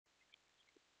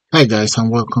Hi guys, and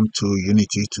welcome to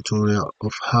Unity tutorial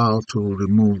of how to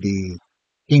remove the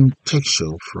pink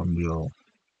texture from your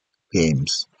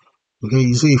games. Okay,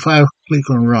 you see if I click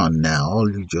on run now,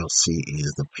 all you just see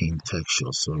is the pink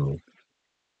texture. So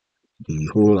the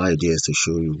whole idea is to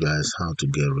show you guys how to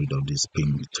get rid of this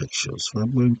pink texture. So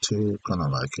I'm going to kind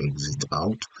of like exit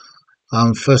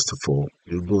out. First of all,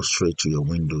 you go straight to your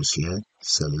Windows here,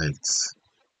 select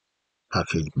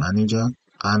Package Manager,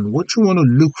 and what you want to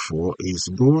look for is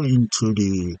go into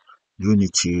the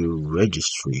Unity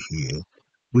registry here.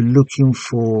 We're looking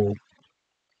for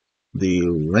the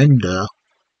render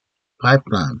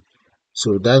pipeline.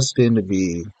 So that's going to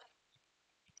be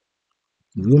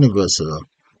universal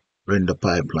render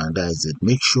pipeline. That is it.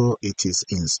 Make sure it is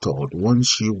installed.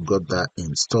 Once you've got that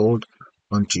installed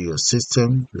onto your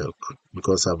system, look,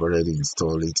 because I've already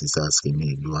installed it, it's asking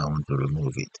me, do I want to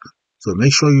remove it? So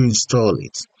make sure you install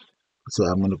it. So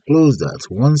I'm going to close that.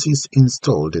 Once it's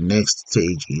installed, the next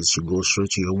stage is you go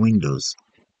straight to your Windows.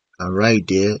 And right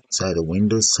there inside the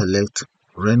Windows, select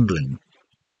rendering.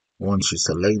 Once you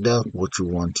select that, what you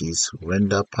want is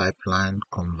render pipeline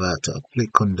converter.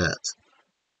 Click on that.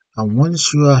 And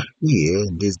once you are here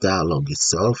in this dialog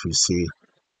itself, you see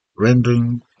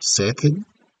rendering setting,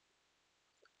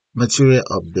 material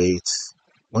updates.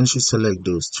 Once you select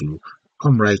those two,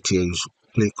 come right here, you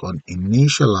should click on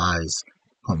initialize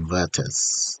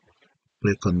converters.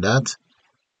 Click on that,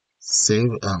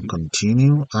 save and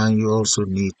continue, and you also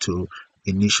need to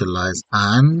initialize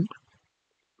and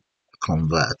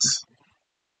convert,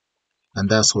 and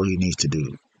that's all you need to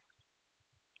do.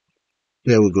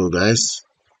 There we go, guys.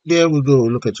 There we go.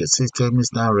 Look at your system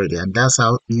is now ready, and that's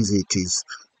how easy it is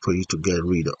for you to get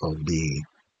rid of the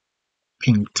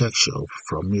pink texture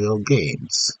from your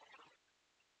games.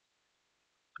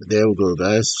 There we go,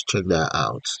 guys. Check that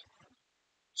out.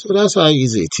 So that's how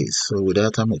easy it is. So with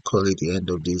that, I'm gonna call it the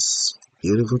end of this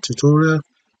beautiful tutorial.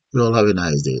 You all have a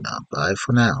nice day now. Bye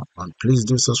for now, and please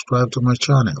do subscribe to my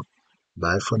channel.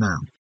 Bye for now.